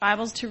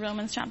Bibles to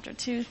Romans chapter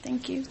 2.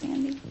 Thank you,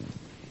 Sandy.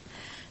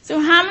 So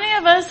how many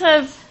of us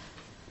have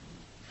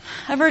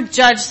ever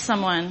judged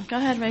someone? Go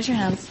ahead, raise your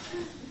hands.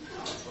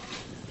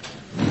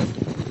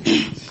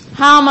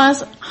 How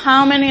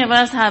many of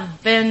us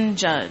have been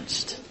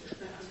judged?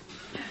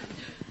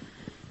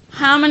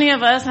 How many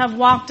of us have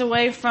walked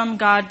away from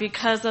God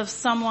because of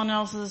someone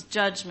else's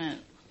judgment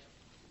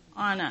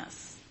on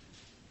us?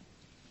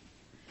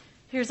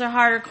 Here's a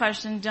harder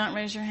question. Don't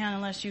raise your hand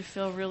unless you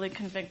feel really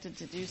convicted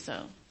to do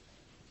so.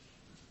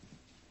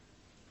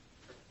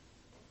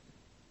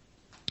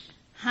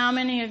 How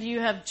many of you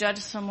have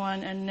judged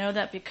someone and know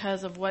that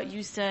because of what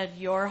you said,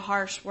 your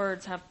harsh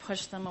words have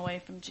pushed them away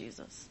from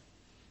Jesus?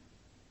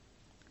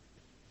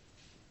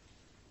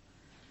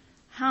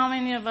 How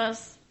many of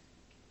us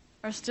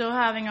are still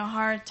having a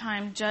hard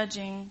time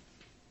judging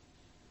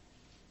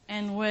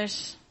and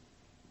wish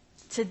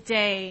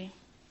today,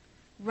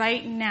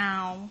 right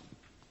now,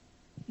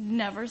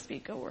 never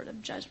speak a word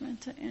of judgment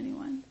to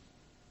anyone?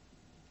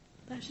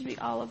 That should be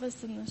all of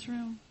us in this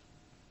room.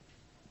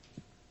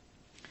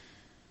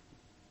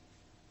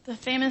 The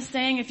famous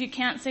saying, if you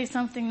can't say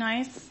something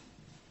nice,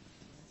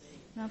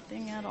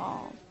 nothing at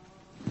all.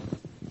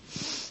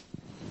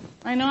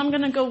 I know I'm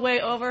going to go way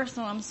over,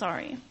 so I'm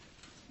sorry.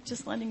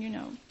 Just letting you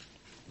know.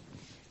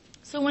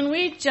 So when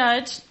we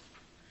judge,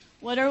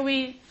 what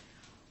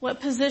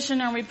position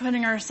are we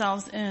putting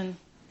ourselves in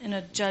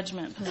a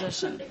judgment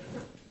position?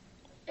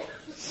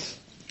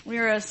 We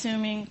are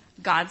assuming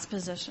God's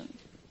position.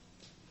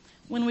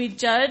 When we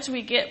judge,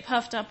 we get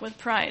puffed up with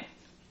pride.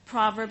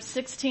 Proverbs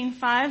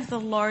 16:5, the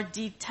Lord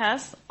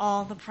detests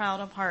all the proud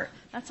of heart.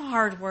 That's a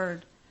hard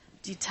word,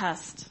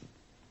 detest.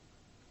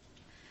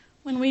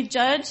 When we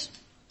judge,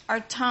 our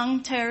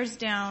tongue tears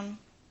down.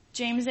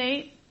 James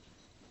 8,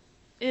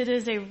 it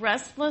is a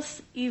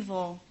restless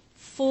evil,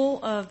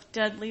 full of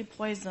deadly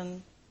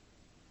poison.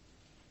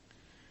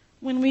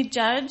 When we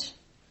judge,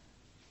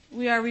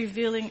 we are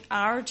revealing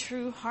our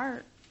true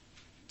heart.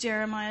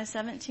 Jeremiah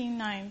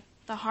 17:9,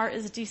 the heart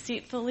is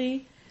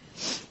deceitfully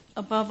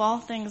above all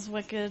things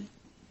wicked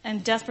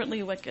and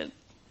desperately wicked.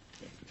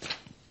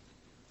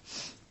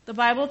 The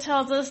Bible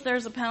tells us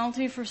there's a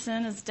penalty for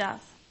sin is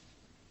death.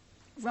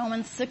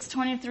 Romans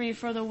 6:23,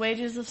 for the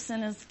wages of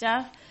sin is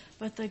death,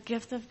 but the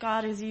gift of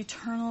God is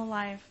eternal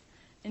life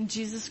in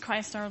Jesus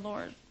Christ our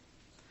Lord.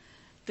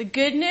 The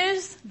good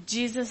news,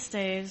 Jesus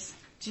saves.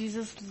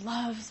 Jesus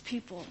loves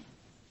people.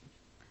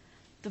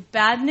 The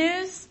bad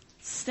news,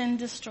 sin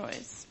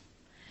destroys.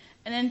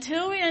 And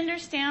until we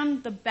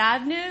understand the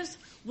bad news,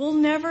 we'll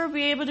never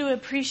be able to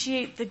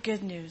appreciate the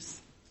good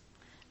news.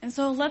 And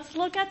so let's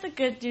look at the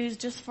good news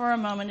just for a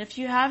moment. If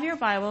you have your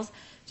Bibles,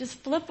 just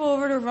flip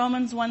over to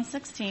Romans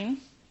 1:16.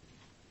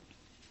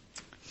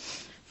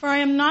 For I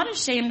am not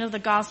ashamed of the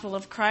gospel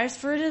of Christ,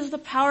 for it is the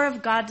power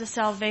of God to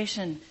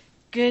salvation.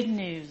 Good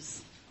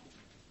news.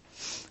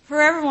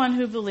 For everyone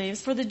who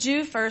believes, for the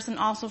Jew first and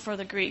also for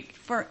the Greek.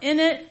 For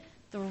in it,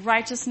 the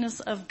righteousness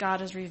of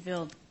God is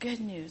revealed. Good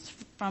news.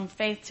 From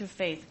faith to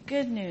faith.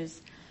 Good news.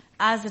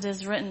 As it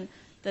is written,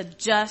 the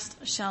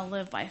just shall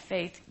live by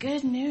faith.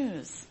 Good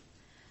news.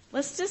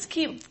 Let's just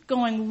keep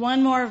going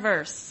one more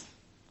verse.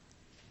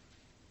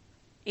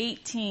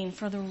 18.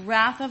 For the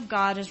wrath of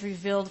God is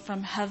revealed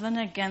from heaven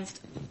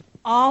against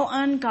all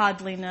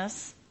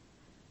ungodliness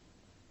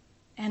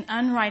and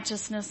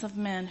unrighteousness of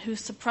men who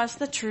suppress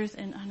the truth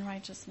in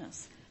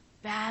unrighteousness.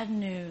 Bad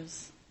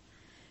news.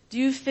 Do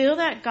you feel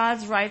that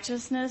God's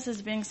righteousness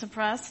is being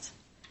suppressed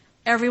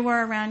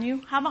everywhere around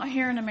you? How about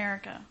here in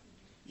America?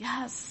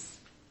 Yes.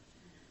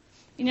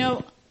 You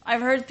know,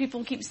 I've heard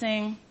people keep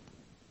saying,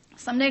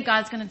 someday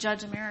God's going to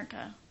judge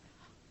America.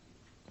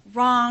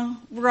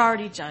 Wrong. We're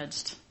already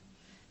judged.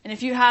 And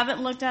if you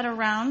haven't looked at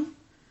around,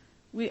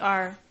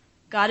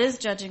 God is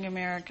judging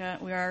America.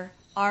 We are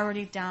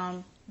already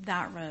down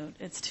that road.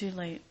 It's too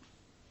late.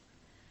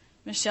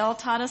 Michelle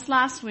taught us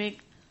last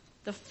week,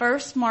 the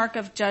first mark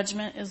of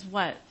judgment is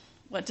what?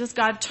 What does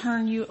God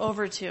turn you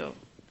over to?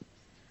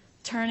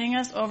 Turning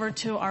us over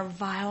to our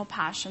vile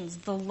passions,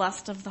 the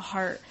lust of the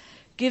heart,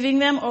 giving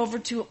them over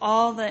to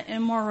all the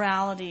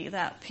immorality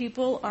that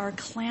people are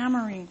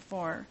clamoring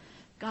for.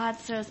 God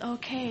says,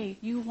 okay,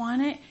 you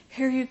want it?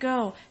 Here you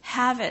go.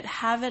 Have it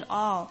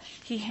all.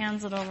 He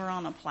hands it over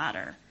on a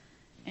platter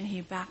and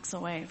he backs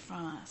away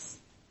from us.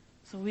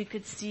 So we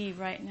could see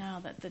right now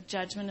that the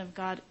judgment of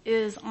God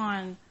is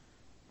on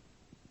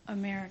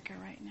America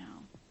right now.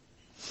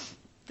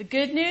 The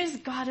good news,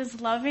 God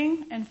is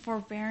loving and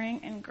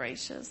forbearing and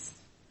gracious.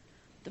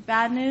 The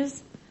bad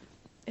news,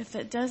 if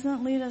it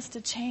doesn't lead us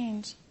to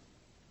change,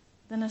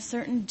 then a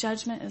certain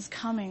judgment is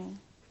coming.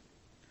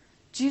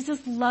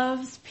 Jesus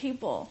loves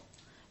people,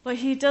 but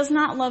he does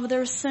not love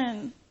their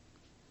sin.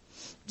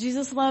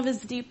 Jesus' love is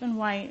deep and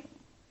wide.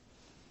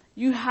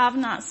 You have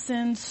not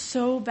sinned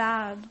so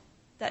bad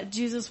that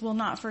Jesus will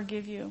not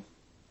forgive you.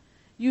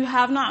 You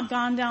have not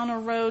gone down a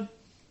road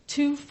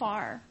too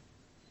far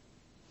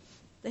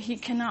that he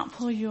cannot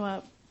pull you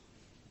up.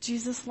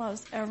 Jesus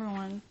loves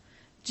everyone.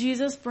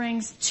 Jesus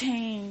brings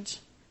change.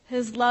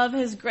 His love,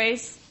 his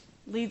grace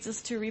leads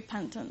us to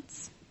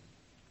repentance.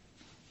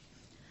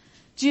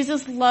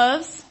 Jesus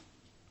loves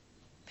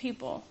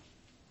people.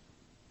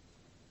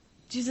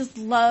 Jesus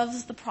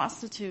loves the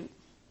prostitute,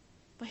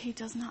 but he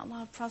does not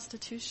love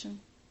prostitution.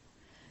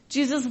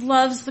 Jesus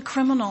loves the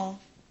criminal,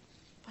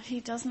 but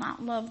he does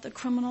not love the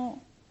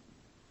criminal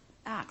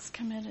acts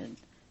committed.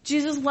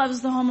 Jesus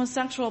loves the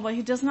homosexual, but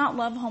he does not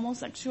love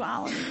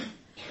homosexuality.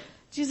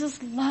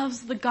 Jesus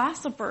loves the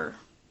gossiper,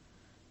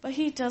 but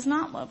he does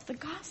not love the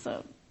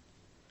gossip.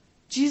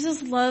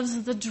 Jesus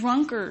loves the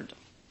drunkard,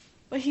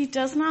 but he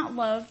does not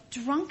love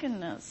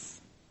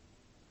drunkenness.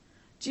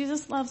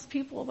 Jesus loves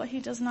people, but he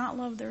does not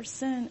love their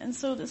sin. And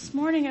so this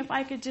morning, if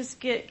I could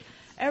just get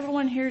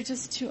everyone here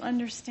just to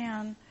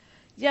understand,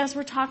 yes,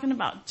 we're talking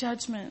about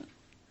judgment,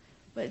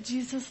 but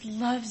Jesus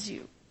loves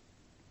you.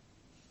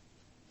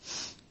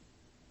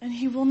 And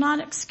he will not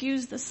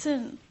excuse the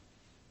sin.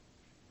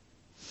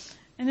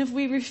 And if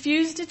we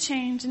refuse to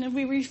change, and if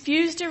we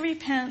refuse to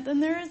repent, then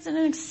there is an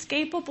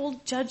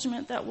inescapable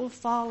judgment that will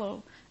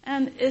follow.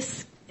 An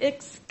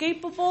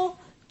inescapable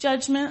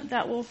judgment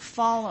that will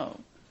follow.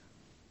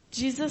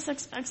 Jesus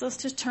expects us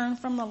to turn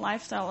from the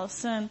lifestyle of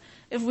sin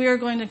if we are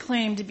going to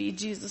claim to be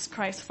Jesus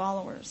Christ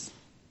followers.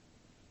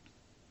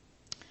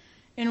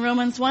 In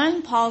Romans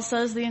 1, Paul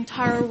says the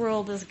entire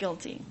world is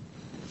guilty.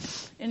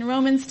 In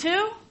Romans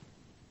 2,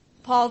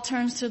 Paul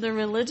turns to the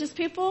religious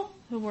people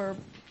who were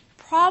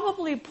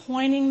probably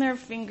pointing their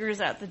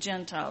fingers at the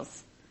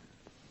Gentiles,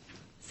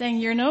 saying,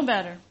 you're no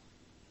better.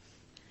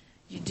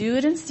 You do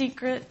it in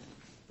secret.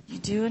 You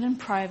do it in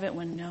private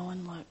when no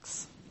one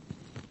looks.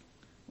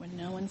 When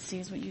no one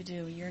sees what you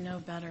do, you're no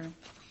better.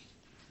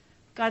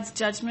 God's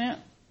judgment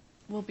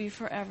will be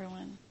for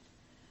everyone.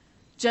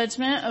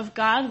 Judgment of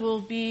God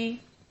will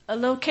be a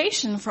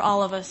location for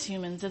all of us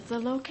humans. It's a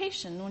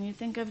location. When you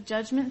think of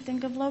judgment,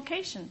 think of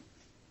location.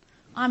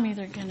 I'm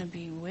either going to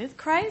be with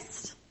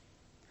Christ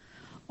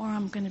or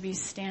I'm going to be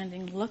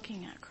standing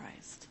looking at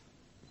Christ.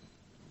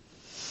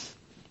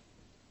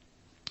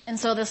 And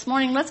so this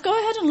morning, let's go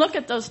ahead and look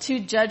at those two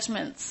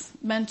judgments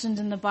mentioned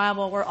in the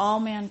Bible where all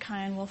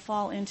mankind will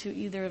fall into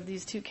either of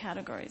these two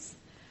categories.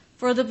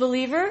 For the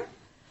believer,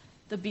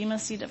 the bema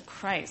seat of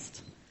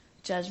Christ.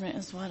 Judgment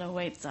is what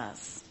awaits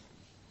us.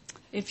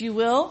 If you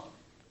will,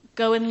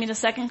 go with me to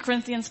 2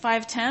 Corinthians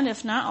 5:10.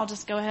 If not, I'll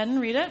just go ahead and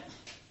read it.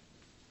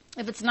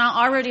 If it's not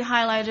already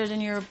highlighted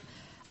in your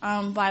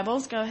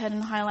Bibles, go ahead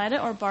and highlight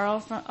it or borrow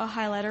a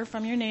highlighter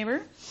from your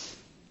neighbor.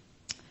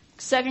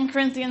 2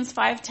 Corinthians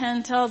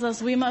 5:10 tells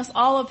us we must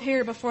all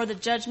appear before the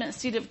judgment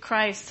seat of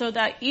Christ so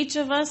that each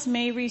of us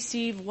may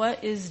receive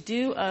what is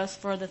due us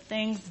for the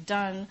things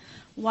done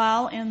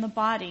while in the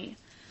body,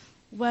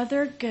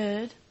 whether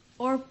good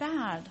or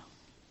bad.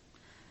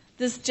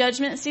 This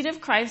judgment seat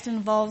of Christ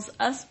involves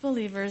us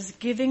believers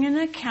giving an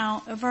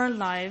account of our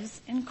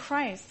lives in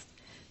Christ.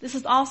 This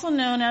is also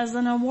known as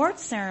an award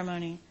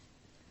ceremony,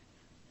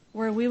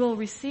 where we will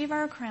receive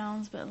our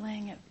crowns but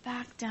laying it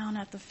back down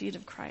at the feet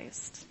of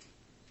Christ.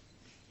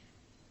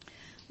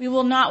 We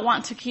will not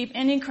want to keep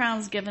any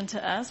crowns given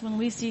to us when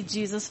we see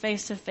Jesus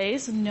face to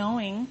face,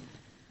 knowing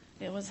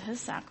it was his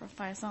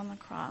sacrifice on the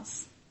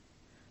cross,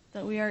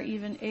 that we are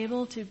even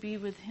able to be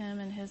with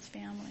him and his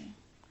family.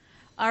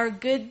 Our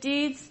good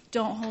deeds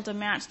don't hold a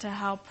match to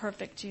how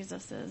perfect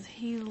Jesus is.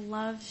 He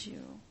loves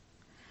you,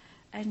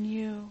 and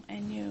you,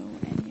 and you,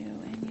 and you,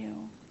 and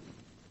you.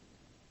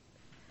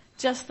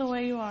 Just the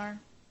way you are.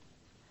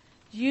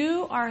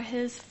 You are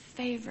his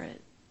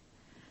favorite.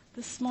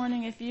 This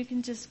morning, if you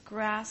can just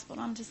grasp what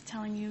I'm just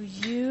telling you,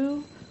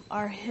 you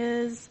are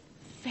his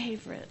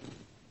favorite.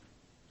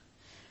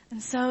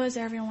 And so is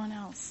everyone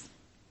else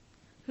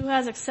who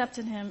has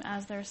accepted him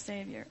as their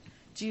Savior.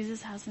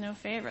 Jesus has no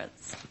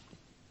favorites.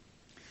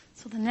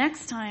 So the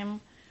next time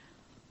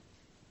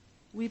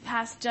we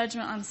pass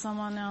judgment on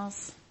someone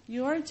else,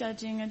 you are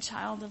judging a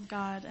child of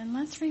God. And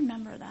let's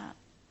remember that.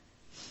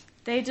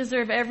 They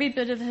deserve every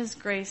bit of his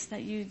grace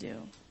that you do.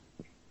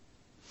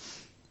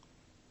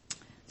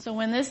 So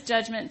when this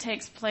judgment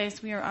takes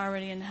place, we are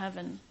already in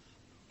heaven.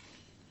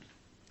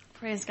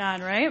 Praise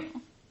God, right?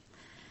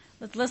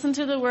 Let's listen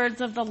to the words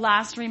of the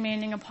last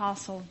remaining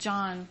apostle,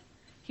 John.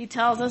 He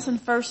tells us in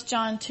 1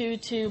 John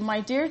 2:2,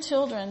 my dear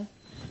children,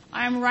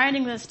 I am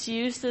writing this to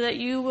you so that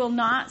you will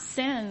not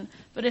sin.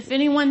 But if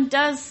anyone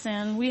does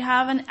sin, we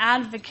have an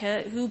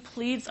advocate who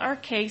pleads our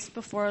case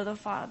before the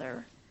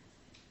Father.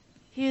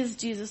 He is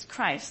Jesus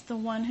Christ, the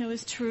one who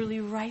is truly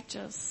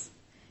righteous.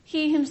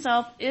 He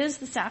himself is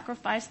the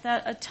sacrifice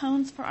that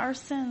atones for our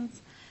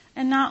sins,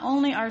 and not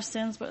only our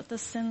sins, but the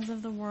sins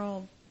of the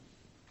world.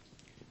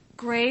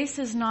 Grace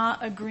is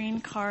not a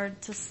green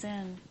card to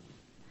sin.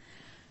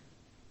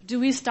 Do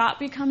we stop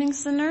becoming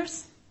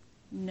sinners?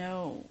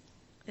 No.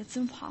 It's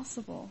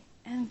impossible,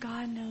 and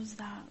God knows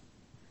that.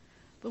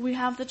 But we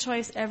have the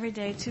choice every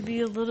day to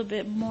be a little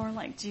bit more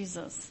like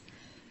Jesus.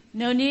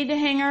 No need to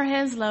hang our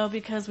heads low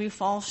because we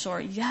fall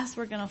short. Yes,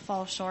 we're going to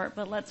fall short,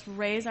 but let's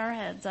raise our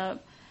heads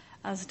up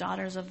as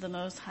daughters of the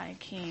Most High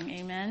King.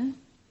 Amen?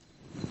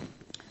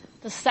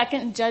 The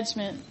second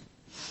judgment.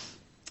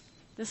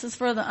 This is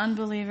for the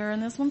unbeliever,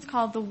 and this one's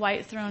called the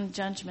white throne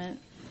judgment.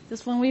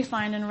 This one we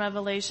find in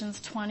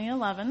Revelations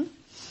 20:11.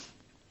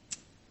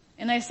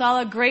 And I saw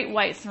a great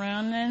white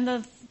throne,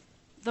 and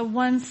the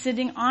one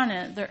sitting on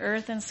it. The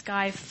earth and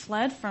sky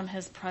fled from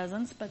his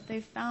presence, but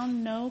they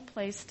found no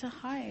place to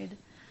hide.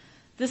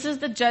 This is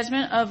the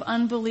judgment of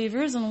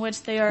unbelievers, in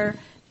which they are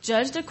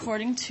judged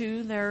according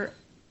to their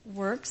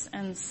works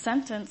and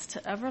sentenced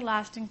to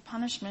everlasting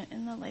punishment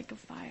in the lake of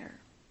fire.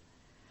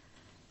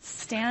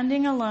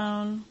 Standing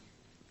alone,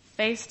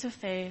 face to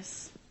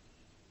face,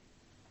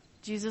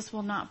 Jesus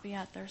will not be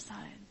at their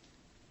side.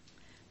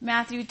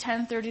 Matthew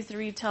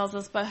 10:33 tells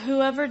us, "But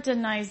whoever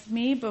denies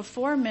me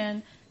before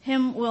men,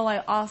 him will I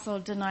also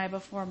deny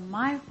before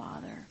my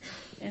Father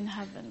in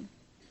heaven."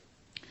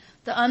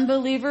 The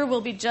unbeliever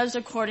will be judged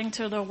according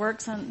to their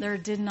works and their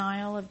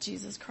denial of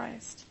Jesus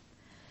Christ.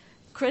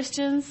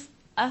 Christians,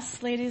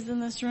 us ladies in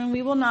this room,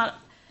 we will not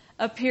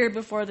appear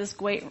before this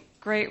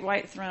great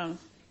white throne.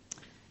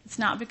 It's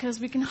not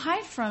because we can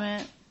hide from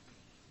it.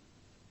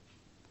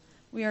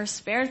 We are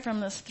spared from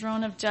this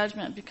throne of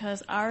judgment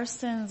because our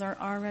sins are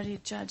already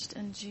judged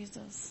in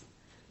Jesus.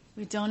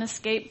 We don't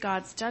escape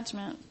God's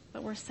judgment,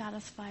 but we're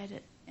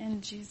satisfied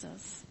in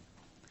Jesus.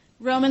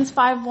 Romans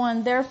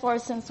 5:1, "Therefore,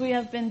 since we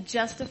have been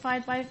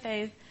justified by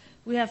faith,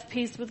 we have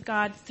peace with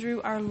God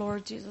through our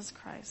Lord Jesus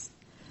Christ."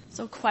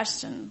 So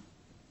question,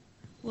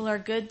 will our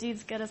good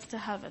deeds get us to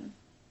heaven?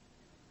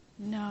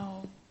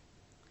 No.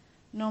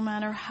 No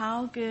matter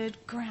how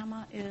good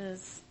grandma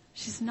is,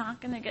 she's not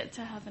going to get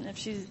to heaven if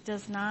she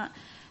does not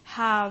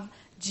have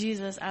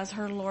Jesus as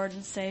her Lord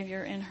and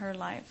Savior in her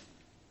life.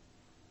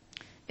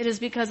 It is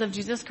because of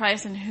Jesus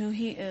Christ and who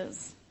he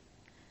is.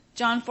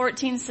 John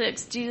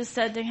 14:6, Jesus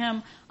said to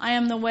him, "I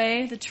am the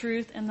way, the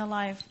truth, and the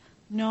life.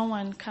 No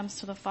one comes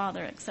to the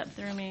Father except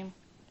through me."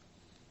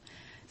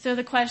 So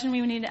the question we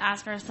need to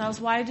ask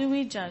ourselves, why do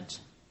we judge?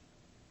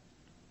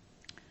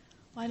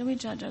 Why do we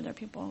judge other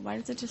people? Why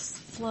does it just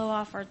flow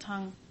off our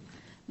tongue?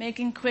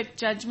 Making quick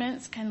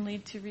judgments can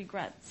lead to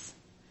regrets.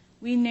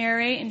 We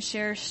narrate and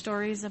share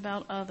stories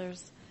about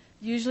others,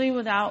 usually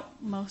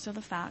without most of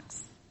the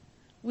facts.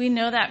 We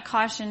know that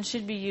caution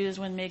should be used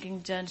when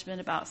making judgment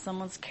about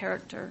someone's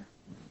character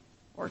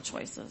or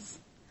choices.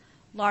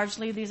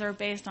 Largely, these are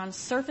based on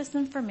surface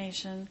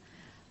information,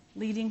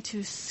 leading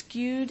to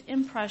skewed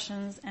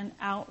impressions and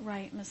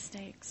outright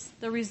mistakes.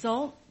 The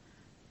result?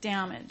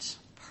 Damage,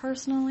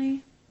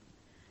 personally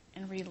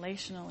and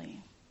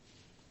relationally.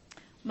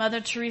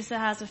 Mother Teresa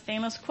has a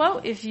famous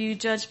quote, "If you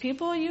judge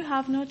people, you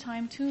have no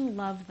time to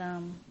love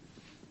them."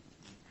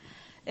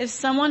 If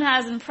someone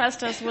has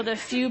impressed us with a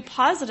few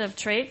positive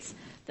traits,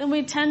 then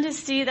we tend to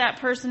see that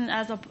person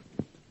as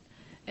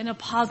in a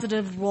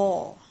positive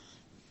role.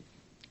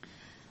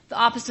 The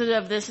opposite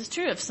of this is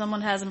true. If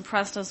someone has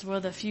impressed us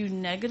with a few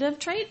negative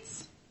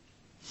traits,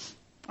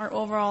 our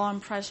overall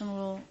impression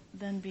will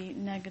then be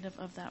negative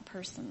of that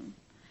person.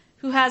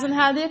 Who hasn't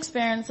had the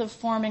experience of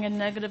forming a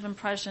negative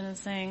impression and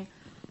saying,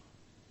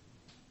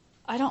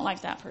 "I don't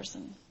like that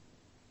person."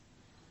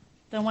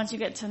 Then once you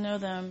get to know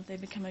them, they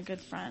become a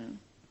good friend.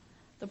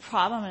 The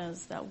problem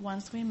is that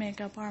once we make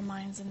up our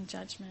minds in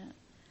judgment,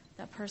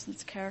 that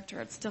person's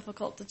character, it's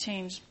difficult to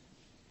change.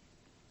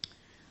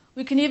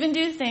 We can even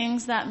do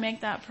things that make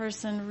that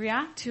person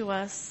react to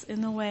us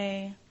in the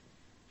way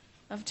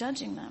of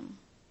judging them.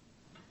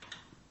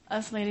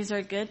 Us ladies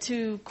are good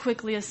to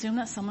quickly assume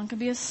that someone could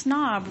be a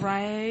snob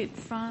right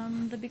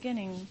from the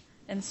beginning.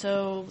 And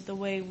so the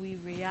way we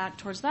react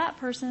towards that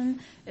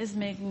person is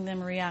making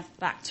them react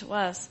back to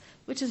us,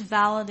 which is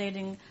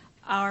validating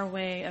our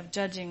way of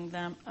judging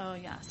them. Oh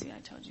yeah, see, I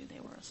told you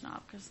they were a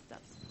snob because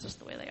that's just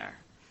the way they are.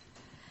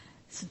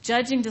 So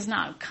judging does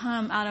not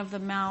come out of the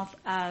mouth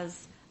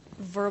as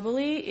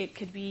verbally. It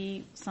could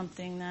be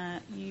something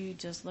that you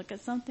just look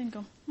at something,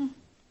 go,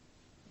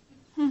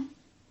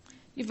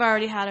 You've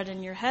already had it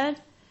in your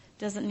head.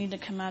 Doesn't need to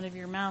come out of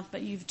your mouth,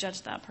 but you've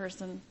judged that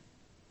person.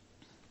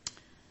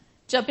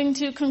 Jumping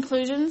to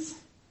conclusions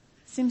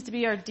seems to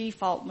be our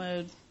default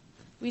mode.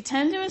 We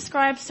tend to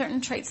ascribe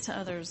certain traits to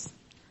others.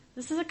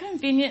 This is a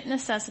convenient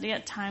necessity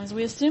at times.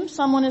 We assume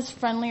someone is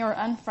friendly or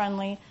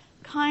unfriendly,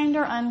 kind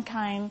or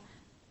unkind,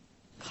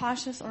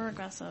 cautious or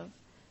aggressive.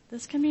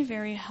 This can be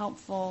very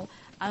helpful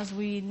as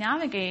we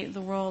navigate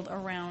the world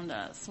around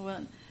us,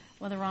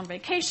 whether we're on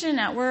vacation,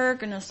 at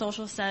work, in a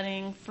social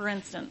setting, for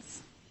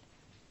instance.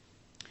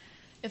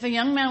 If a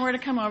young man were to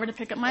come over to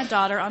pick up my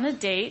daughter on a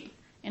date,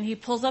 and he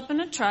pulls up in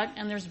a truck,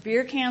 and there's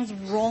beer cans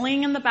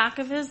rolling in the back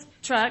of his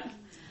truck,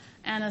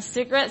 and a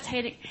cigarette's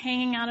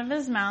hanging out of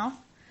his mouth,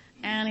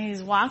 and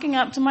he's walking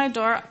up to my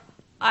door,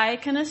 I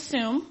can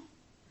assume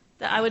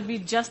that I would be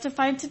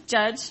justified to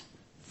judge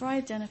for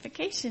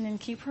identification and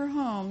keep her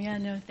home. Yeah,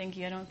 no, thank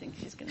you. I don't think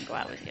she's going to go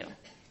out with you.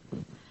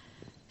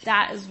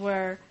 That is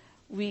where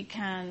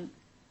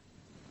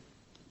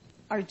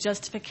our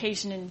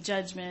justification and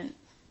judgment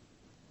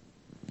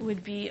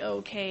would be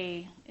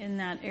okay in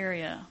that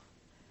area.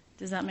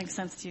 Does that make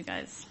sense to you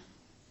guys?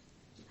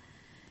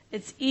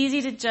 It's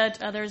easy to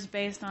judge others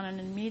based on an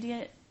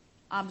immediate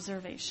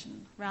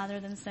observation rather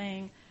than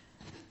saying,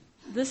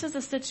 this is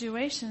a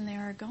situation they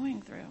are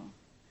going through.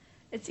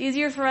 It's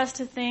easier for us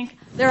to think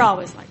they're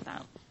always like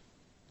that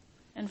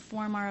and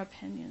form our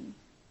opinion.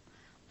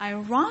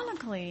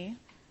 Ironically,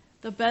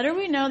 the better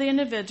we know the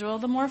individual,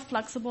 the more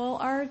flexible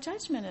our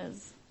judgment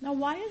is. Now,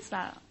 why is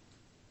that?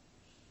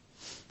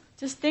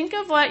 Just think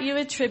of what you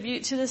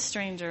attribute to the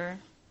stranger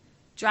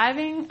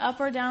driving up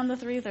or down the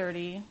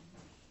 330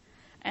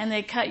 and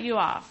they cut you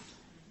off.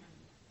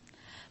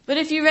 But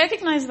if you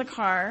recognize the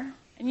car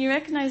and you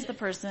recognize the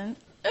person,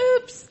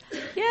 oops, yeah,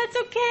 it's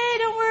okay,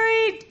 don't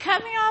worry,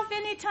 cut me off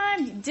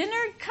anytime.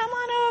 Dinner, come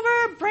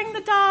on over, bring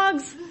the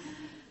dogs.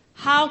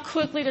 How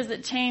quickly does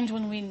it change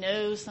when we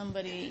know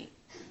somebody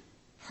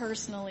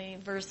personally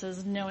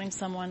versus knowing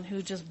someone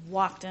who just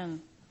walked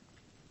in?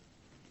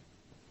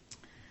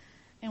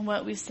 And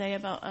what we say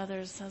about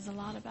others says a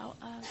lot about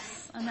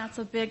us. And that's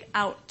a big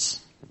ouch.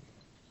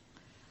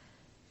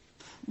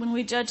 When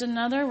we judge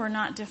another, we're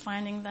not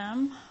defining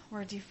them,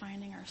 we're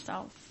defining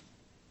ourselves.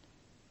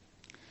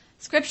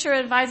 Scripture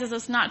advises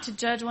us not to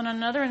judge one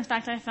another. In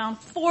fact, I found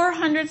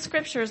 400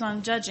 scriptures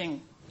on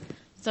judging.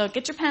 So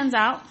get your pens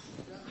out.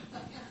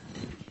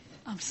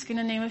 I'm just going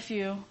to name a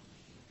few.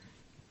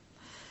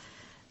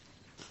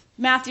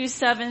 Matthew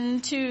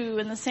 7:2,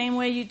 in the same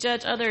way you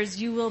judge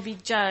others, you will be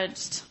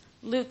judged.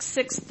 Luke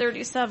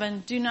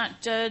 6:37, do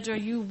not judge or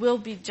you will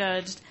be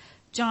judged.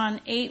 John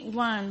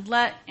 8:1,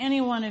 let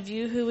any one of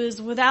you who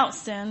is without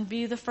sin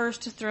be the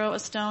first to throw a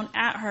stone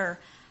at her.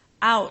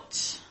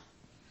 Ouch.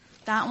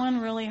 That one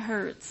really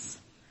hurts.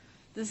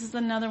 This is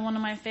another one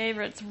of my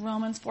favorites,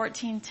 Romans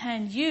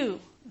 14:10.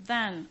 You,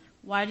 then,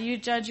 why do you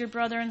judge your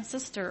brother and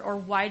sister, or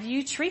why do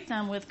you treat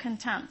them with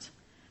contempt?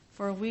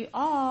 For we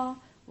all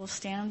will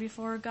stand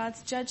before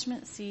God's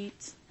judgment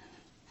seat.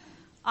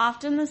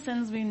 Often the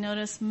sins we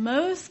notice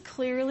most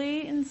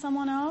clearly in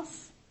someone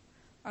else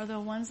are the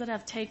ones that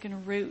have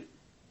taken root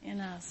in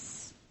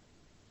us.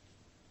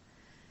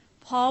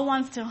 Paul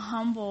wants to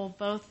humble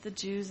both the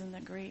Jews and the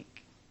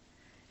Greek,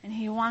 and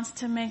he wants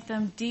to make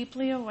them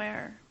deeply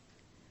aware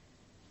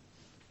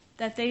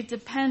that they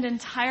depend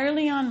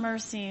entirely on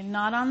mercy,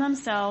 not on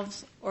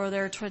themselves or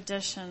their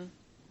tradition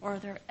or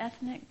their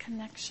ethnic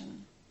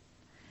connection.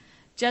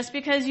 Just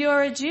because you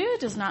are a Jew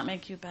does not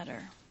make you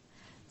better.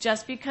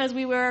 Just because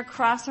we wear a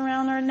cross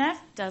around our neck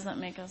doesn't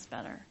make us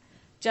better.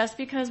 Just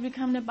because we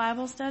come to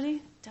Bible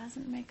study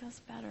doesn't make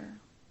us better.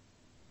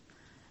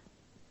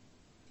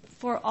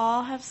 For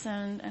all have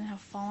sinned and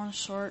have fallen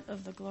short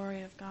of the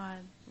glory of God.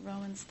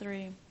 Romans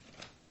 3.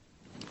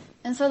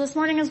 And so this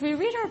morning as we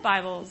read our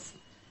Bibles,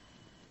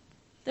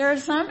 there are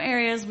some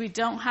areas we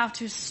don't have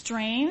to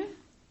strain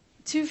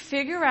to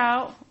figure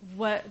out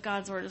what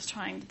God's Word is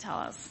trying to tell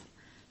us.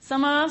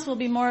 Some of us will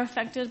be more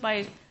affected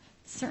by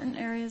certain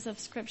areas of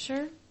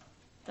Scripture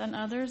than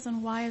others.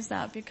 And why is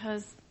that?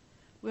 Because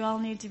we all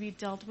need to be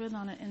dealt with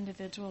on an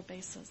individual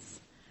basis.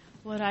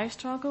 What I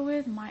struggle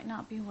with might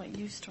not be what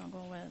you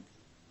struggle with.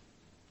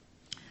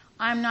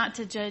 I'm not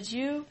to judge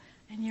you,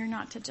 and you're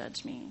not to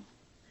judge me.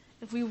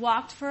 If we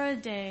walked for a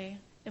day,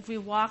 if we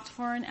walked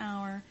for an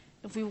hour,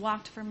 if we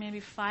walked for maybe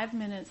 5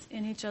 minutes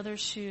in each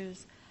other's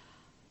shoes,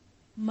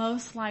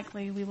 most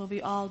likely we will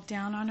be all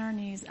down on our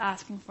knees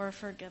asking for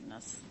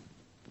forgiveness,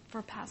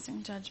 for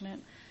passing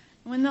judgment.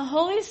 When the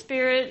Holy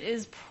Spirit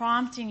is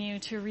prompting you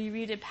to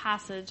reread a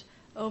passage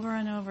over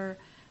and over,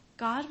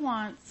 God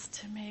wants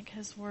to make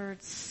His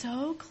Word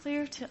so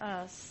clear to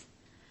us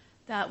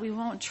that we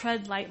won't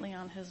tread lightly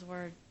on His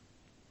Word,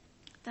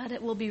 that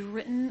it will be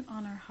written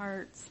on our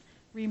hearts,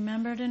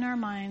 remembered in our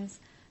minds,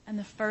 and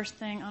the first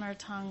thing on our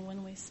tongue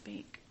when we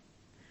speak.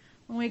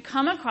 When we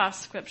come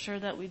across Scripture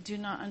that we do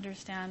not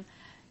understand,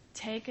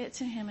 take it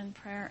to Him in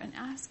prayer and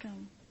ask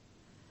Him,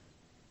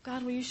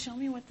 God, will you show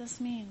me what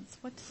this means?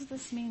 What does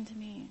this mean to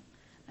me?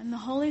 And the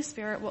Holy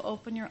Spirit will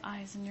open your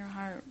eyes and your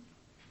heart.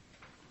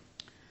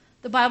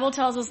 The Bible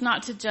tells us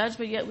not to judge,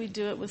 but yet we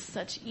do it with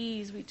such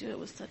ease. We do it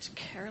with such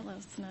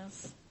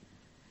carelessness.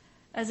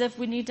 As if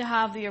we need to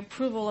have the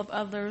approval of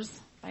others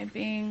by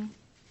being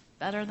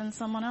better than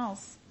someone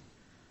else.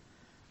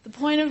 The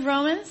point of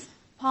Romans,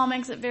 Paul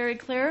makes it very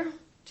clear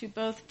to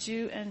both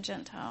Jew and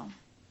Gentile.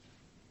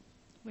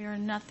 We are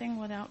nothing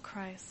without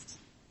Christ.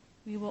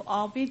 We will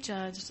all be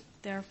judged,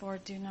 therefore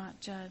do not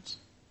judge.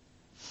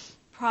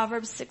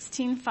 Proverbs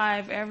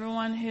 16:5,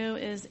 everyone who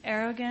is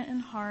arrogant in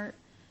heart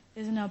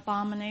is an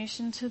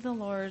abomination to the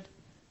Lord.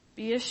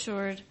 Be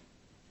assured,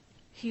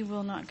 he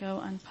will not go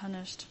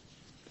unpunished.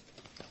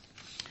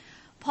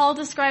 Paul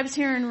describes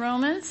here in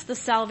Romans the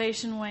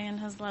salvation way in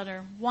his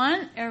letter.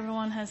 1,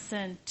 everyone has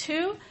sinned.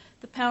 2,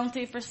 the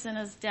penalty for sin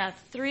is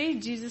death. 3,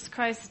 Jesus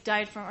Christ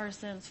died for our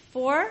sins.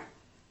 4,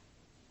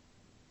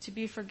 to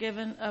be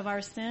forgiven of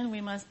our sin, we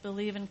must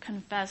believe and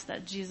confess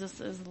that Jesus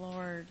is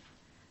Lord.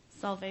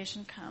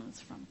 Salvation comes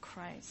from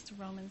Christ.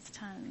 Romans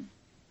 10.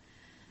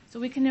 So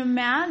we can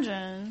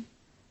imagine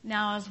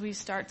now as we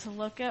start to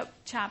look at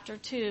chapter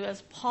 2,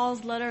 as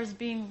Paul's letter is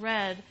being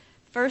read,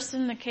 first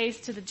in the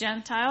case to the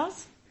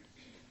Gentiles,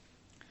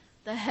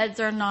 the heads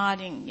are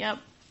nodding. Yep,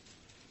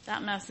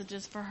 that message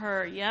is for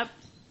her. Yep,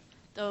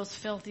 those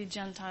filthy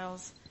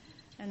Gentiles.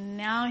 And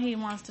now he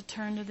wants to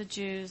turn to the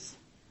Jews.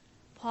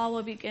 Paul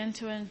will begin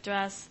to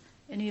address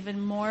an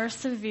even more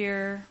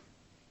severe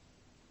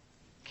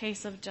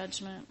case of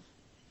judgment.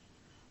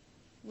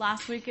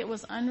 Last week it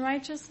was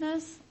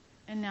unrighteousness,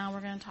 and now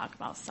we're going to talk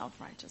about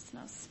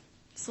self-righteousness.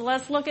 So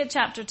let's look at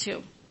chapter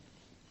 2.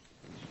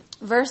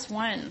 Verse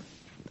 1.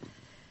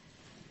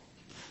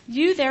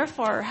 You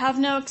therefore have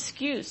no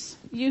excuse,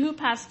 you who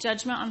pass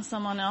judgment on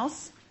someone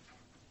else.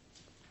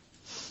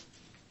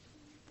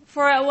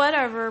 For at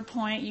whatever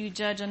point you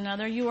judge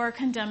another, you are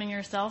condemning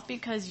yourself,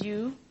 because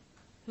you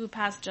who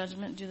pass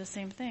judgment do the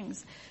same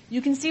things.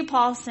 You can see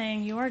Paul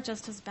saying you are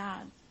just as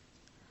bad.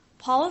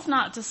 Paul is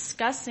not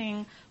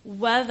discussing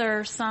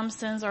whether some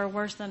sins are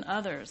worse than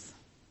others.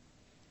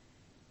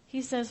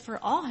 He says, for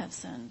all have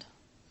sinned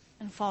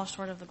and fall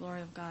short of the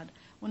glory of God.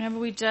 Whenever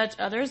we judge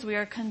others, we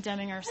are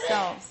condemning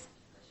ourselves.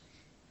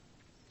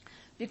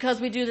 Because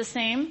we do the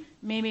same,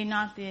 maybe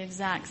not the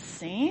exact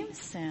same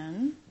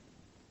sin,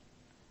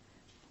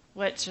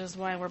 which is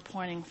why we're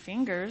pointing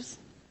fingers,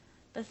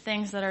 but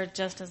things that are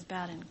just as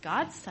bad in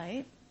God's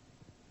sight.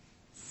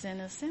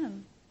 Sin is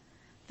sin.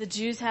 The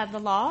Jews had the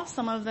law.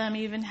 Some of them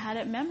even had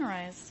it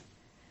memorized.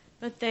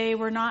 But they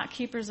were not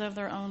keepers of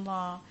their own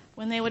law.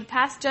 When they would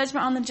pass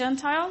judgment on the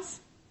Gentiles,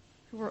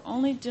 who were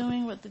only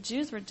doing what the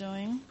Jews were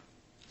doing,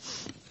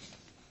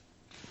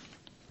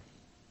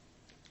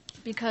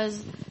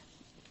 because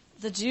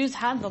the Jews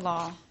had the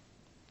law.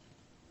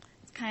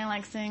 It's kind of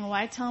like saying,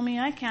 why tell me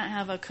I can't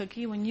have a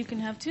cookie when you can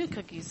have 2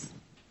 cookies?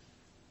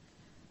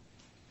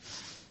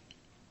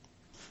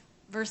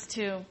 Verse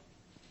 2.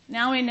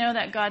 Now we know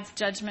that God's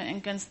judgment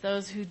against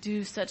those who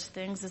do such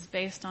things is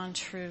based on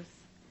truth.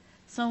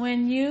 So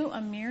when you, a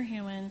mere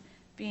human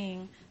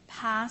being,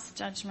 pass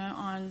judgment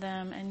on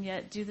them and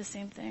yet do the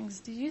same things,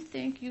 do you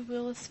think you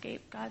will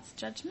escape God's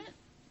judgment?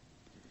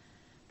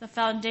 The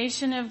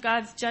foundation of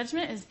God's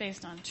judgment is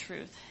based on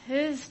truth.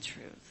 His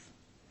truth.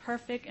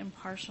 Perfect,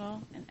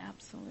 impartial, and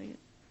absolute.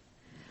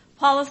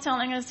 Paul is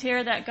telling us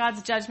here that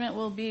God's judgment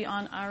will be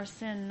on our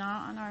sin,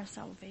 not on our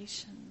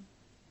salvation.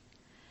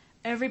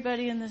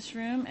 Everybody in this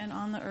room and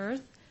on the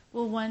earth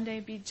will one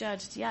day be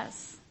judged,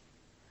 yes.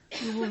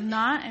 We will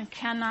not and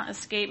cannot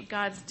escape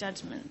God's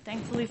judgment.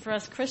 Thankfully for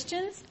us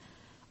Christians,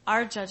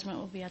 our judgment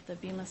will be at the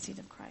bema seat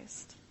of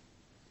Christ.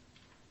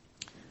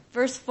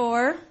 Verse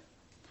 4,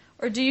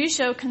 or do you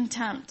show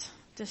contempt,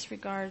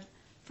 disregard,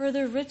 for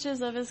the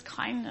riches of his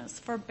kindness,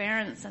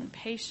 forbearance, and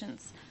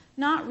patience,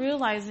 not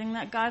realizing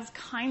that God's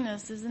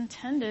kindness is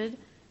intended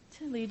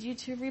to lead you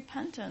to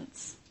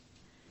repentance?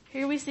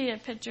 Here we see a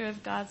picture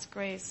of God's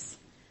grace.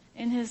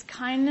 In his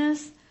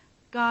kindness,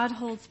 God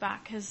holds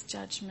back his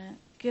judgment,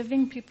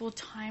 giving people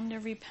time to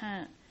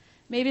repent.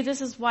 Maybe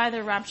this is why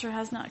the rapture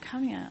has not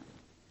come yet.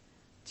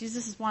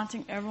 Jesus is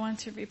wanting everyone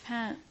to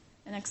repent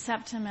and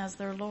accept him as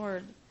their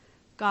Lord.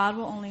 God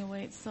will only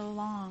wait so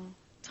long.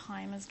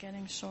 Time is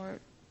getting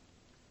short.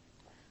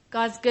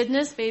 God's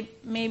goodness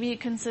may be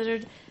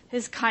considered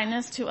his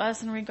kindness to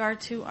us in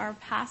regard to our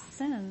past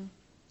sin.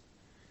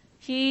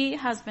 He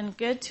has been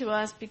good to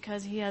us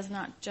because he has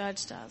not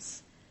judged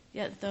us,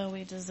 yet though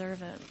we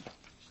deserve it.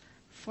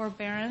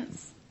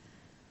 Forbearance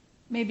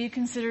may be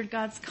considered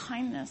God's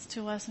kindness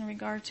to us in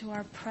regard to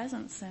our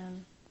present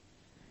sin.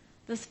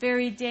 This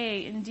very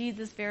day, indeed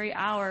this very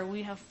hour,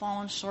 we have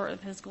fallen short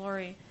of his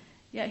glory,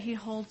 yet he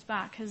holds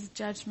back his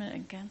judgment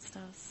against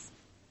us.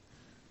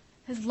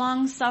 His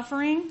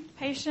long-suffering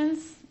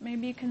patience may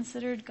be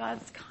considered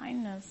God's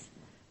kindness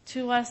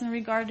to us in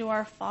regard to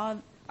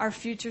our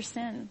future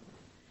sin.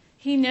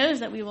 He knows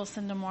that we will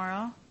sin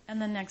tomorrow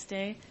and the next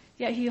day,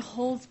 yet he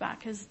holds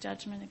back his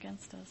judgment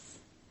against us.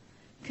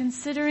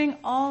 Considering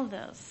all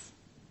this,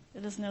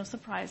 it is no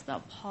surprise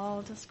that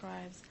Paul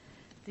describes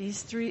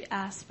these 3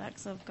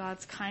 aspects of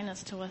God's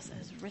kindness to us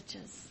as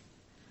riches.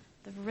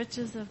 The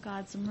riches of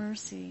God's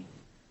mercy.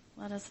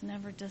 Let us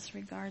never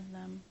disregard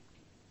them.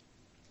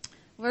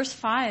 Verse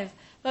 5,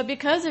 but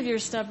because of your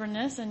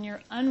stubbornness and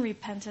your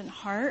unrepentant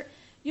heart,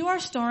 you are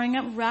storing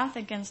up wrath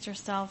against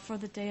yourself for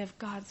the day of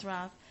God's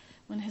wrath,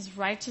 when his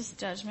righteous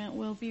judgment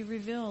will be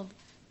revealed.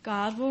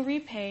 God will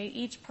repay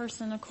each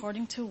person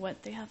according to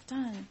what they have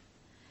done.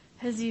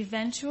 His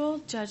eventual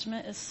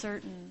judgment is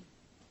certain,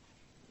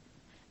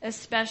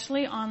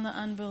 especially on the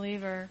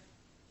unbeliever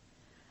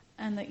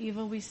and the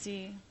evil we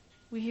see.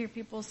 We hear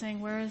people saying,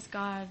 where is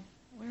God?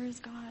 Where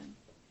is God?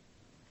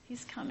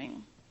 He's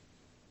coming.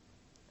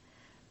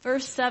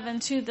 Verse 7,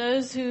 to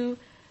those who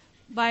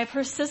by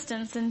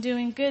persistence in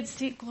doing good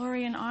seek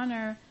glory and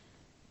honor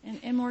and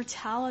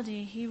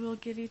immortality, he will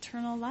give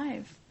eternal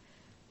life.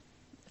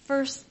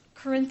 1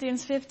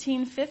 Corinthians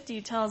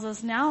 15:50 tells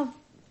us, now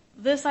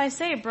this I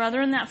say,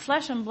 brethren, that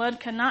flesh and blood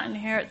cannot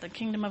inherit the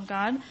kingdom of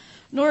God,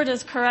 nor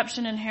does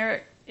corruption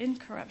inherit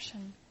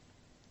incorruption.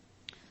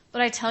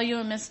 But I tell you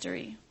a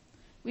mystery.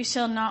 We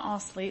shall not all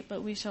sleep,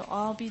 but we shall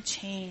all be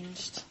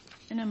changed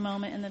in a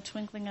moment, in the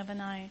twinkling of an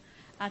eye,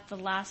 at the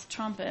last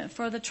trumpet.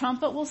 For the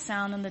trumpet will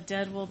sound, and the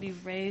dead will be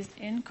raised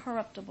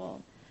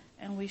incorruptible,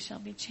 and we shall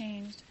be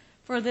changed.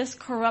 For this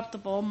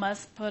corruptible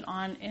must put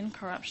on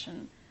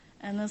incorruption,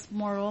 and this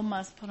mortal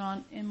must put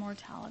on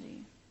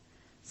immortality.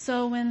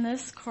 So when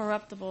this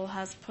corruptible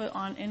has put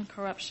on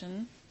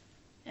incorruption,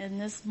 and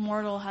this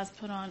mortal has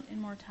put on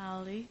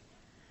immortality,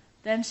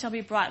 then shall be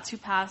brought to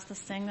pass the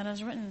saying that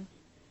is written,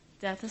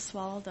 death is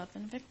swallowed up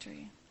in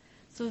victory.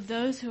 So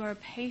those who are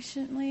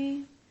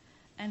patiently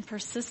and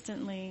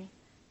persistently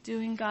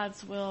doing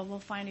God's will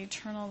find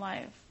eternal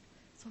life.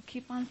 So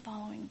keep on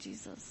following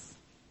Jesus.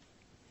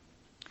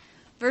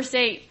 Verse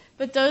 8,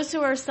 but those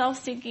who are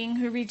self-seeking,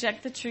 who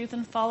reject the truth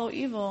and follow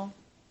evil,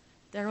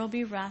 there will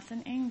be wrath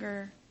and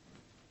anger.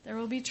 There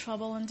will be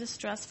trouble and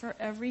distress for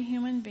every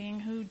human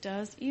being who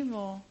does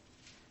evil.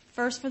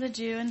 First for the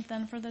Jew and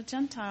then for the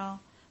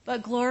Gentile.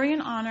 But glory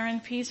and honor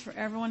and peace for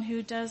everyone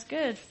who does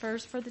good.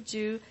 First for the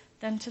Jew,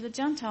 then to the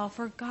Gentile.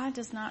 For God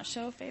does not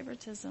show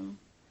favoritism.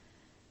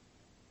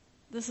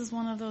 This is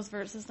one of those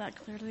verses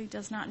that clearly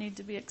does not need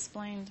to be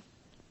explained.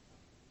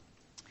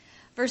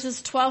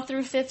 Verses 12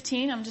 through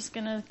 15, I'm just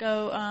going to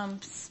go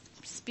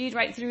speed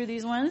right through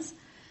these ones.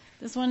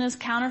 This one is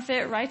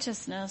counterfeit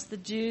righteousness. The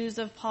Jews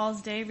of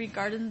Paul's day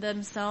regarded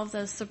themselves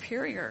as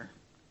superior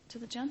to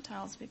the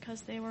Gentiles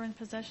because they were in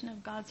possession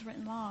of God's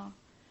written law.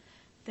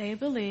 They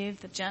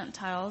believed the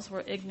Gentiles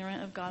were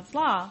ignorant of God's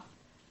law,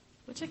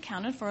 which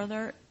accounted for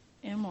their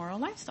immoral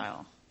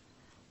lifestyle.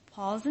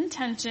 Paul's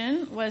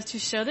intention was to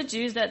show the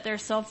Jews that their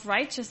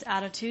self-righteous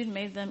attitude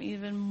made them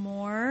even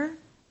more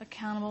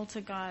accountable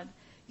to God.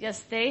 Yes,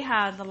 they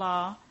had the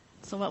law,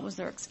 so what was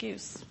their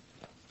excuse?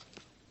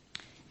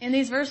 In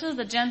these verses,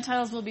 the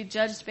Gentiles will be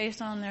judged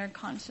based on their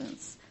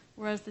conscience,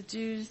 whereas the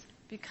Jews,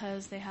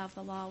 because they have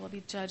the law, will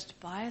be judged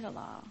by the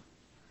law.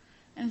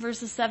 In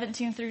verses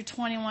 17 through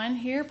 21,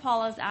 here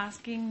Paul is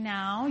asking,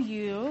 now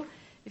you,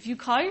 if you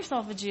call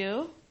yourself a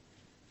Jew,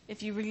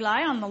 if you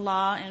rely on the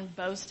law and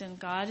boast in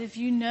God, if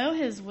you know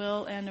his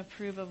will and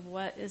approve of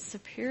what is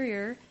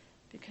superior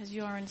because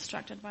you are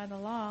instructed by the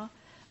law,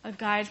 a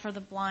guide for the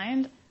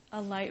blind,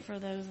 a light for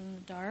those in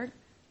the dark,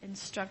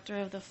 instructor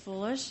of the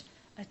foolish,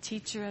 a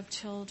teacher of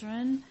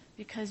children,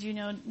 because you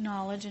know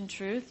knowledge and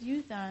truth,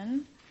 you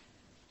then,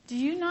 do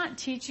you not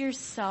teach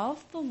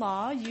yourself the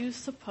law you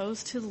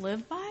supposed to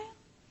live by?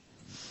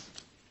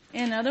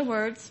 In other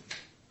words,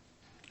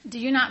 do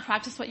you not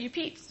practice what you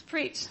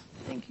preach?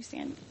 Thank you,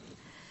 Sandy.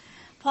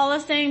 Paul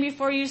is saying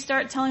before you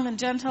start telling the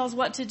Gentiles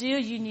what to do,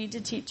 you need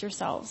to teach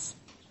yourselves.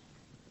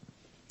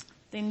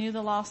 They knew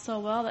the law so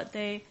well that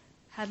they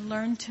had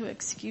learned to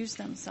excuse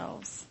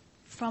themselves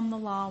from the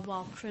law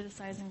while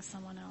criticizing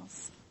someone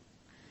else.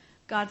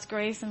 God's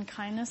grace and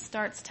kindness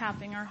starts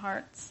tapping our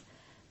hearts,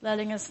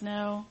 letting us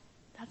know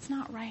that's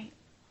not right,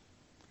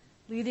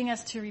 leading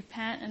us to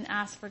repent and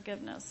ask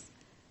forgiveness.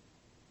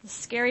 The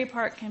scary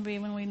part can be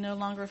when we no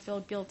longer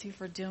feel guilty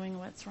for doing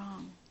what's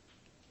wrong.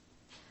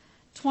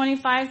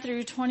 25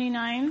 through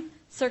 29,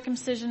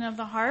 circumcision of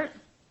the heart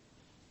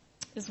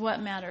is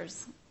what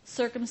matters.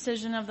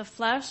 Circumcision of the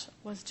flesh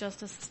was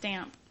just a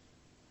stamp,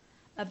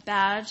 a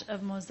badge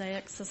of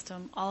Mosaic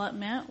system. All it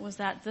meant was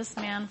that this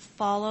man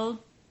followed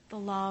the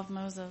law of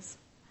Moses.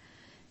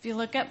 If you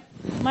look at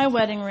my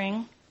wedding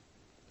ring,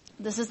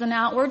 this is an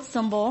outward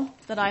symbol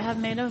that I have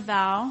made a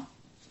vow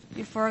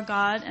before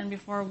God and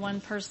before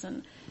one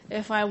person.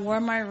 If I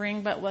wore my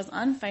ring but was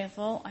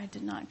unfaithful, I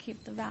did not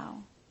keep the vow.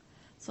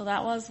 So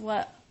that was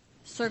what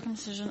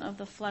circumcision of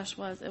the flesh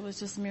was. It was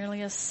just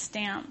merely a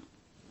stamp.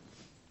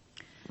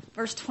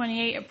 Verse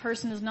 28, a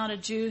person is not a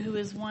Jew who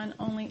is one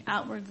only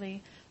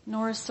outwardly,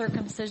 nor is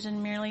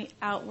circumcision merely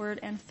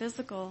outward and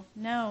physical.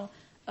 No,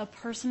 a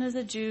person is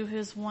a Jew who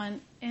is one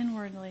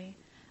inwardly,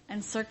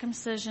 and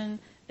circumcision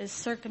is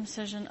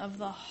circumcision of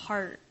the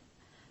heart,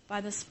 by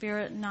the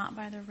Spirit, not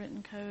by the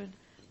written code.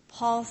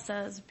 Paul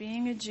says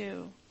being a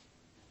Jew,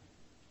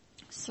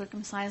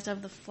 circumcised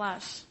of the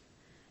flesh,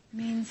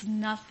 means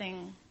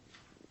nothing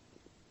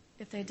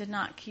if they did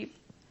not keep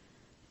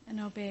and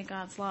obey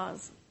God's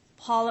laws.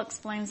 Paul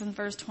explains in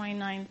verse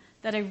 29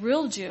 that a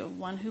real Jew,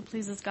 one who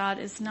pleases God,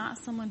 is not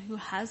someone who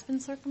has been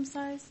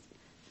circumcised,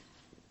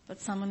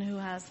 but someone who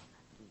has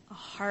a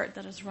heart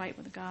that is right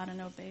with God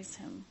and obeys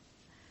him.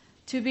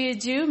 To be a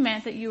Jew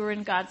meant that you were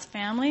in God's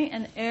family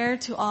and heir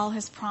to all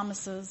his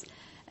promises.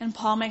 And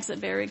Paul makes it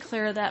very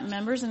clear that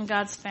members in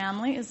God's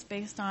family is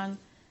based on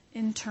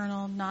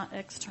internal, not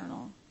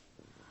external.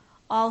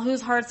 All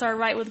whose hearts are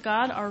right with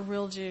God are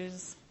real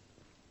Jews.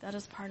 That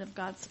is part of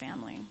God's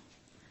family.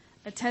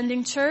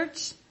 Attending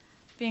church,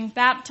 being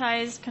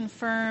baptized,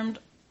 confirmed,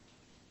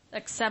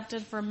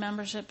 accepted for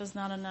membership is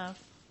not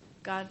enough.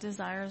 God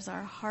desires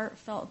our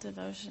heartfelt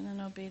devotion and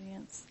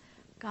obedience.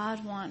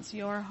 God wants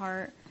your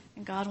heart,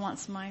 and God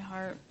wants my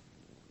heart.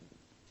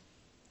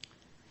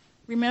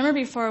 Remember,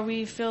 before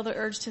we feel the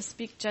urge to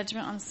speak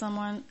judgment on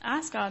someone,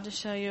 ask God to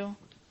show you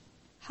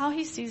how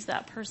he sees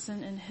that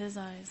person in his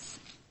eyes.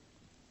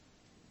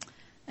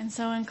 And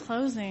so in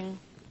closing,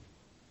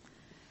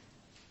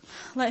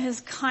 let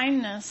his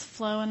kindness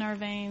flow in our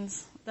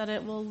veins, that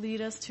it will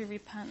lead us to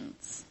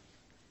repentance.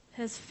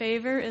 His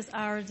favor is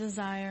our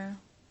desire.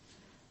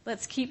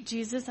 Let's keep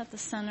Jesus at the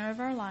center of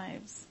our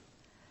lives.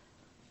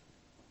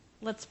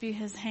 Let's be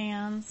his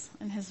hands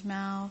and his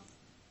mouth,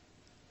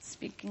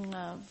 speaking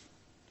love.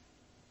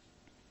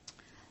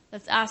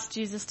 Let's ask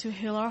Jesus to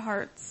heal our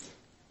hearts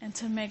and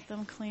to make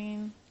them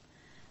clean.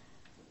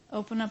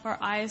 Open up our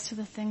eyes to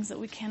the things that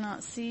we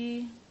cannot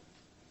see.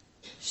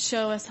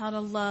 Show us how to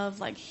love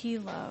like he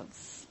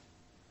loves.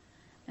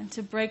 And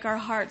to break our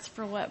hearts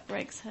for what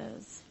breaks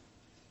his.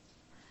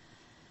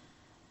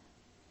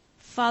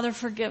 Father,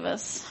 forgive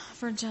us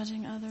for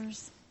judging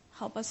others.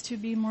 Help us to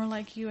be more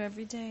like you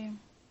every day.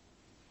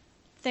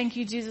 Thank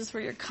you, Jesus, for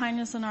your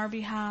kindness on our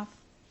behalf,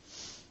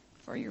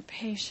 for your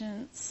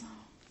patience,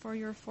 for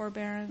your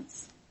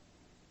forbearance.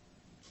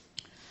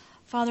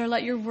 Father,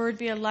 let your word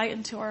be a light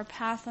into our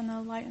path and a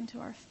light into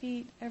our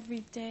feet every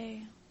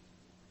day.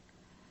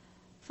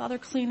 Father,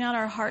 clean out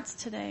our hearts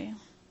today.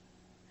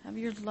 Have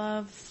your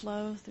love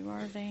flow through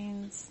our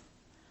veins.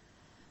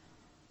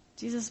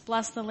 Jesus,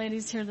 bless the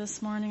ladies here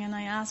this morning, and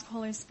I ask,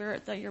 Holy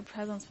Spirit, that your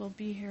presence will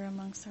be here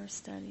amongst our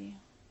study.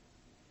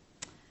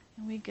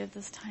 And we give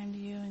this time to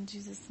you in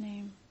Jesus'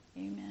 name.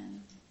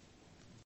 Amen.